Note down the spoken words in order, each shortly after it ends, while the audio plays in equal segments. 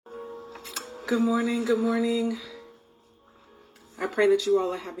Good morning. Good morning. I pray that you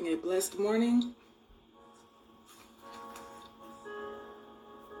all are having a blessed morning.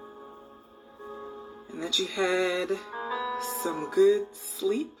 And that you had some good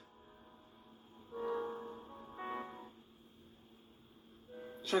sleep.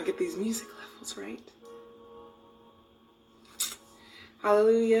 Trying to get these music levels right.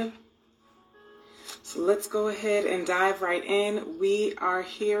 Hallelujah. So let's go ahead and dive right in. We are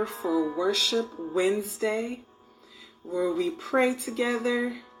here for Worship Wednesday, where we pray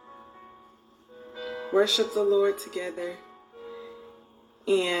together, worship the Lord together.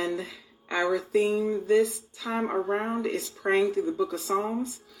 And our theme this time around is praying through the book of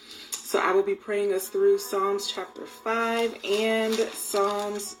Psalms. So I will be praying us through Psalms chapter 5 and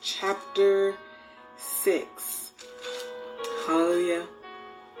Psalms chapter 6. Hallelujah.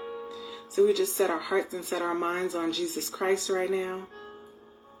 So we just set our hearts and set our minds on Jesus Christ right now.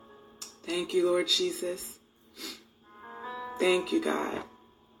 Thank you, Lord Jesus. Thank you, God.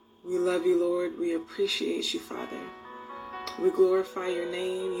 We love you, Lord. We appreciate you, Father. We glorify your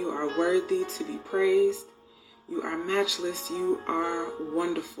name. You are worthy to be praised. You are matchless. You are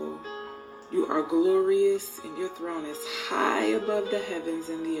wonderful. You are glorious, and your throne is high above the heavens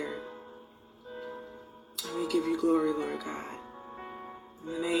and the earth. And we give you glory, Lord God.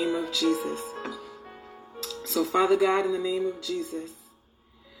 In the name of Jesus. So, Father God, in the name of Jesus,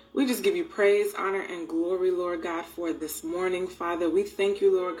 we just give you praise, honor, and glory, Lord God, for this morning. Father, we thank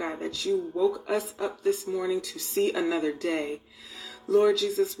you, Lord God, that you woke us up this morning to see another day. Lord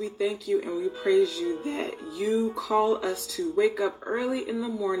Jesus, we thank you and we praise you that you call us to wake up early in the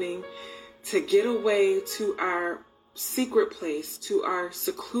morning to get away to our secret place, to our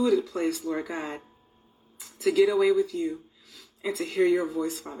secluded place, Lord God, to get away with you and to hear your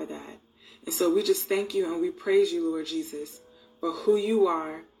voice, Father God. And so we just thank you and we praise you, Lord Jesus, for who you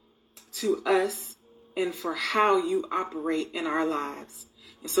are to us and for how you operate in our lives.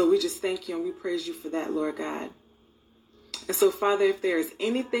 And so we just thank you and we praise you for that, Lord God. And so, Father, if there is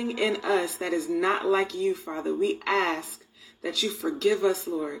anything in us that is not like you, Father, we ask that you forgive us,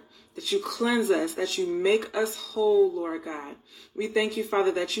 Lord, that you cleanse us, that you make us whole, Lord God. We thank you,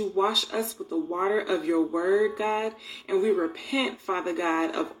 Father, that you wash us with the water of your word, God, and we repent, Father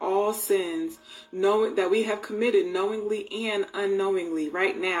God, of all sins knowing that we have committed knowingly and unknowingly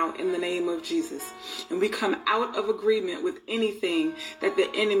right now in the name of Jesus. And we come out of agreement with anything that the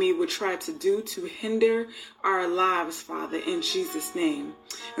enemy would try to do to hinder our lives, Father, in Jesus' name.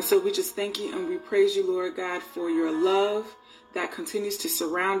 And so we just thank you and we praise you, Lord God, for your love that continues to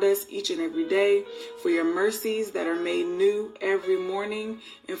surround us each and every day, for your mercies that are made new every morning,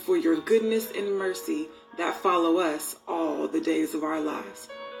 and for your goodness and mercy that follow us all the days of our lives.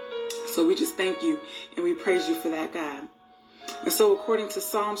 So we just thank you and we praise you for that, God. And so according to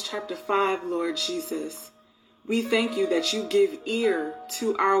Psalms chapter 5, Lord Jesus, we thank you that you give ear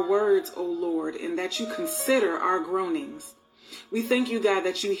to our words, O Lord, and that you consider our groanings. We thank you, God,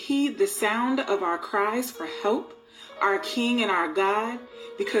 that you heed the sound of our cries for help, our King and our God,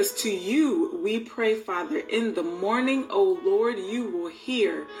 because to you we pray, Father. In the morning, O Lord, you will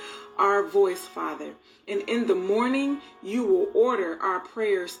hear our voice, Father. And in the morning, you will order our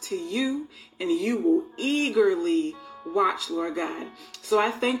prayers to you, and you will eagerly watch, Lord God. So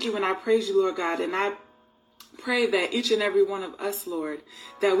I thank you and I praise you, Lord God, and I pray that each and every one of us, Lord,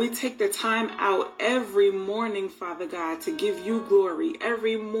 that we take the time out every morning, Father God, to give you glory,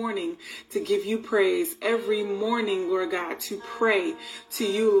 every morning to give you praise, every morning, Lord God, to pray to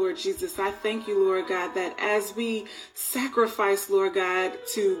you, Lord Jesus. I thank you, Lord God, that as we sacrifice, Lord God,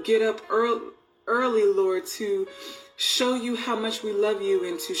 to get up early, Lord, to show you how much we love you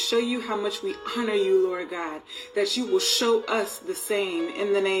and to show you how much we honor you, Lord God, that you will show us the same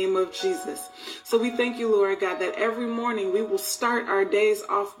in the name of Jesus. So we thank you, Lord God, that every morning we will start our days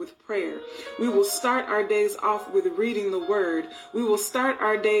off with prayer. We will start our days off with reading the word. We will start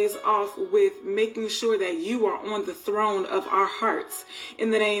our days off with making sure that you are on the throne of our hearts in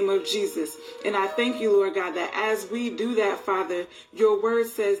the name of Jesus. And I thank you, Lord God, that as we do that, Father, your word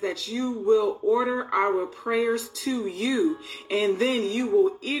says that you will order our prayers to you, and then you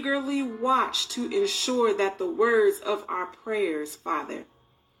will eagerly watch to ensure that the words of our prayers, Father,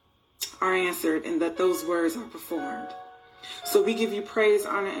 are answered and that those words are performed. So we give you praise,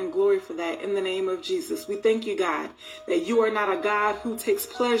 honor, and glory for that in the name of Jesus. We thank you, God, that you are not a God who takes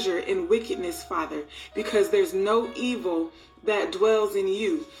pleasure in wickedness, Father, because there's no evil that dwells in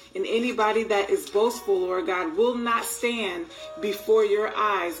you. And anybody that is boastful, Lord God, will not stand before your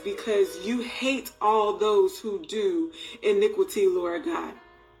eyes, because you hate all those who do iniquity, Lord God.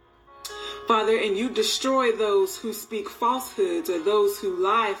 Father, and you destroy those who speak falsehoods or those who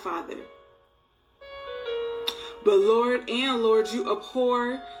lie, Father. But Lord, you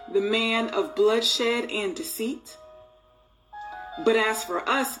abhor the man of bloodshed and deceit. But as for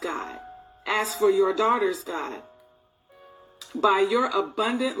us, God, as for your daughters, God, by your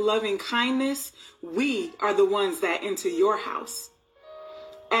abundant loving kindness, we are the ones that enter your house.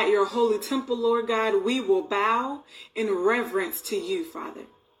 At your holy temple, Lord God, we will bow in reverence to you, Father.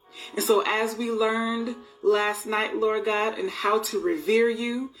 And so as we learned last night, Lord God, and how to revere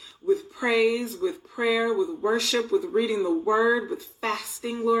you with praise, with prayer, with worship, with reading the word, with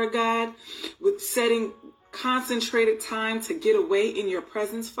fasting, Lord God, with setting concentrated time to get away in your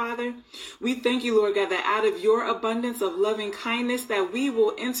presence, Father, we thank you, Lord God, that out of your abundance of loving kindness, that we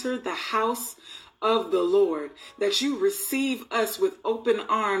will enter the house of the Lord, that you receive us with open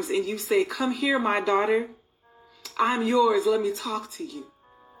arms and you say, come here, my daughter. I'm yours. Let me talk to you.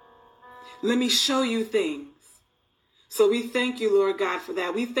 Let me show you things. So we thank you, Lord God, for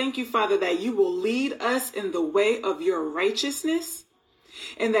that. We thank you, Father, that you will lead us in the way of your righteousness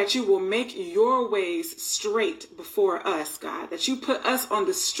and that you will make your ways straight before us, God, that you put us on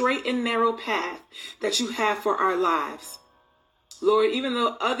the straight and narrow path that you have for our lives. Lord, even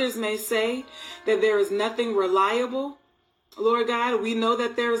though others may say that there is nothing reliable, Lord God, we know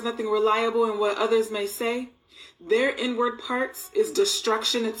that there is nothing reliable in what others may say. Their inward parts is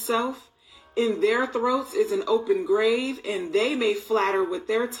destruction itself. In their throats is an open grave, and they may flatter with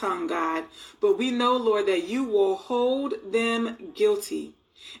their tongue, God. But we know, Lord, that you will hold them guilty.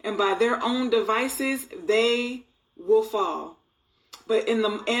 And by their own devices, they will fall. But in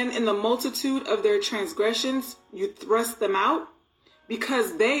the multitude of their transgressions, you thrust them out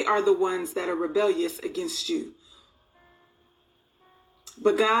because they are the ones that are rebellious against you.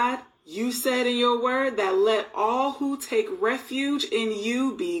 But God, you said in your word that let all who take refuge in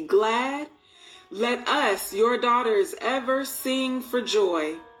you be glad. Let us, your daughters, ever sing for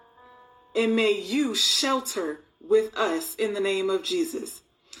joy, and may you shelter with us in the name of Jesus.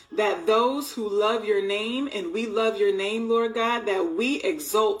 That those who love your name, and we love your name, Lord God, that we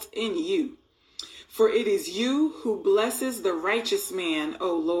exult in you. For it is you who blesses the righteous man,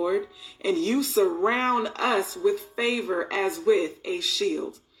 O Lord, and you surround us with favor as with a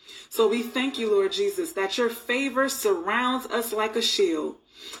shield. So we thank you, Lord Jesus, that your favor surrounds us like a shield.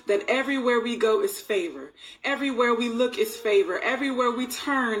 That everywhere we go is favor. Everywhere we look is favor. Everywhere we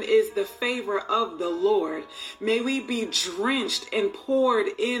turn is the favor of the Lord. May we be drenched and poured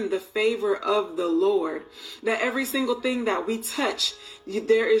in the favor of the Lord. That every single thing that we touch,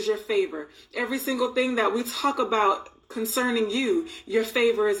 there is your favor. Every single thing that we talk about concerning you, your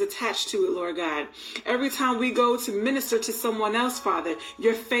favor is attached to it, Lord God. Every time we go to minister to someone else, Father,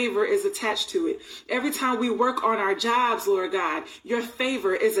 your favor is attached to it. Every time we work on our jobs, Lord God, your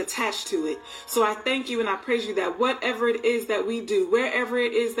favor is attached to it. So I thank you and I praise you that whatever it is that we do, wherever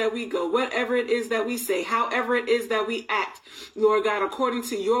it is that we go, whatever it is that we say, however it is that we act, Lord God, according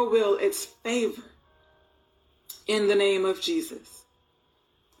to your will, it's favor in the name of Jesus.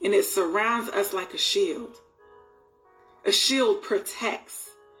 And it surrounds us like a shield. A shield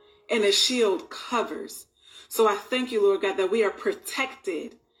protects and a shield covers. So I thank you, Lord God, that we are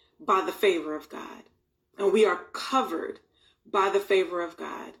protected by the favor of God. And we are covered by the favor of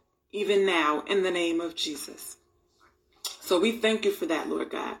God, even now in the name of Jesus. So we thank you for that, Lord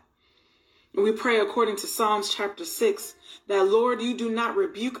God. And we pray according to Psalms chapter 6, that Lord, you do not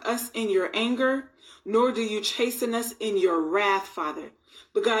rebuke us in your anger, nor do you chasten us in your wrath, Father.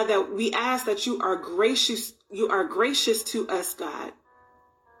 But God, that we ask that you are gracious to us, God.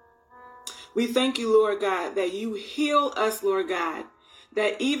 We thank you, Lord God, that you heal us, Lord God,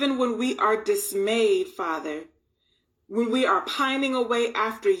 that even when we are dismayed, Father, when we are pining away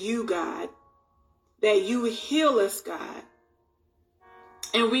after you, God, that you heal us, God.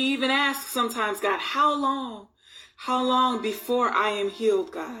 And we even ask sometimes, God, how long before I am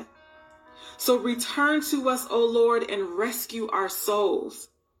healed, God? So return to us, O Lord, and rescue our souls.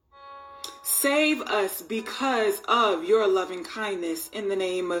 Save us because of your loving kindness in the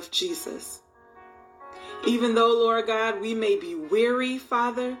name of Jesus. Even though, Lord God, we may be weary,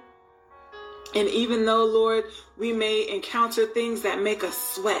 Father, and even though, Lord, we may encounter things that make us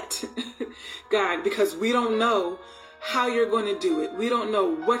sweat, God, because we don't know how you're going to do it. We don't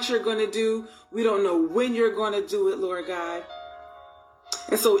know what you're going to do. We don't know when you're going to do it, Lord God.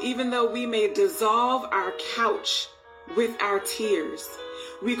 And so even though we may dissolve our couch with our tears,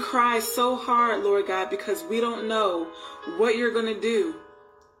 we cry so hard, Lord God, because we don't know what you're going to do.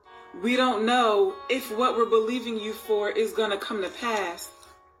 We don't know if what we're believing you for is going to come to pass.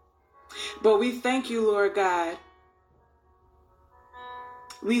 But we thank you, Lord God.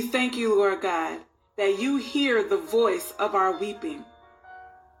 We thank you, Lord God, that you hear the voice of our weeping.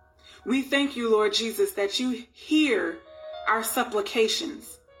 We thank you, Lord Jesus, that you hear our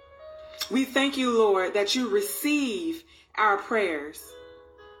supplications. We thank you, Lord, that you receive our prayers,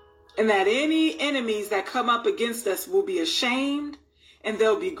 and that any enemies that come up against us will be ashamed and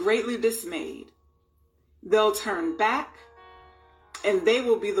they'll be greatly dismayed. They'll turn back and they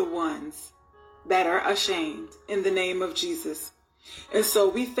will be the ones that are ashamed in the name of Jesus. And so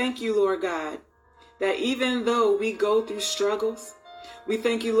we thank you, Lord God, that even though we go through struggles, we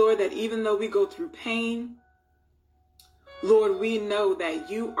thank you, Lord, that even though we go through pain, Lord, we know that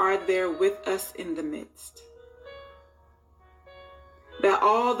you are there with us in the midst. That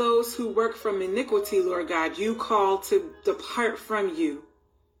all those who work from iniquity, Lord God, you call to depart from you.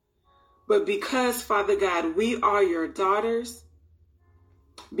 But because, Father God, we are your daughters,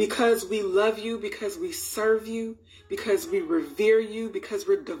 because we love you, because we serve you, because we revere you, because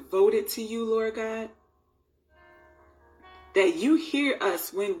we're devoted to you, Lord God, that you hear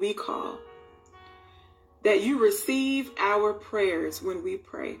us when we call, that you receive our prayers when we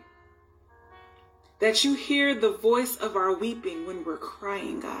pray, that you hear the voice of our weeping when we're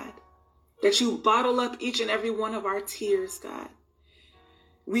crying, God, that you bottle up each and every one of our tears, God.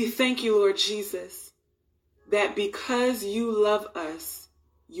 We thank you, Lord Jesus, that because you love us,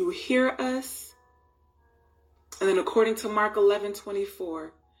 you hear us. And then according to Mark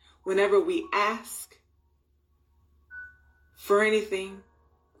 11:24, whenever we ask for anything,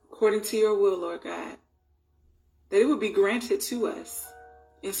 according to your will, Lord God, that it would be granted to us.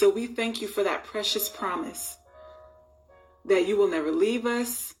 And so we thank you for that precious promise that you will never leave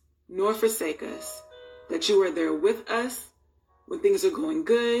us nor forsake us, that you are there with us when things are going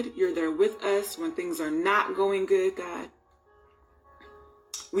good. You're there with us when things are not going good, God.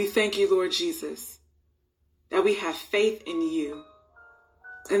 We thank you, Lord Jesus, that we have faith in you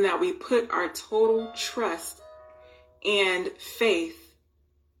and that we put our total trust and faith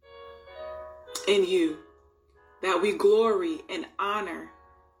in you, that we glory and honor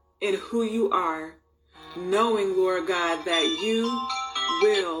in who you are, knowing, Lord God, that you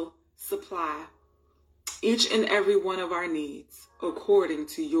will supply each and every one of our needs according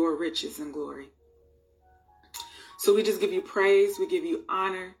to your riches and glory. So we just give you praise, we give you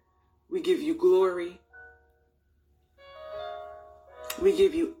honor, we give you glory. We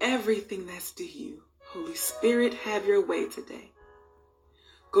give you everything that's due you. Holy Spirit, have your way today.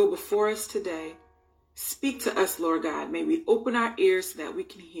 Go before us today. Speak to us, Lord God. May we open our ears so that we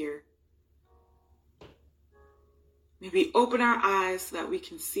can hear. May we open our eyes so that we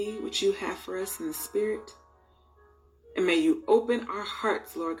can see what you have for us in the Spirit. And may you open our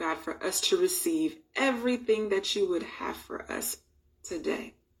hearts, Lord God, for us to receive everything that you would have for us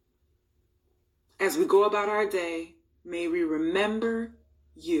today. As we go about our day, may we remember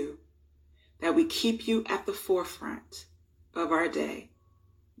you, that we keep you at the forefront of our day.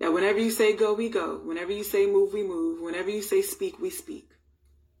 That whenever you say go, we go. Whenever you say move, we move. Whenever you say speak, we speak.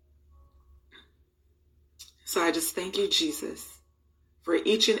 So I just thank you, Jesus, for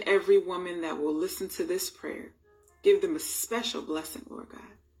each and every woman that will listen to this prayer. Give them a special blessing, Lord God.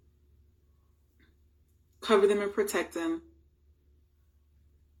 Cover them and protect them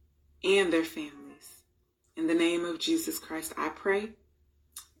and their families. In the name of Jesus Christ, I pray.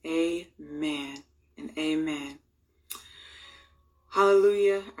 Amen and amen.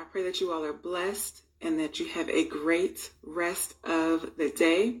 Hallelujah. I pray that you all are blessed and that you have a great rest of the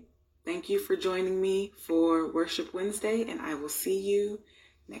day. Thank you for joining me for Worship Wednesday, and I will see you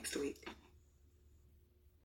next week.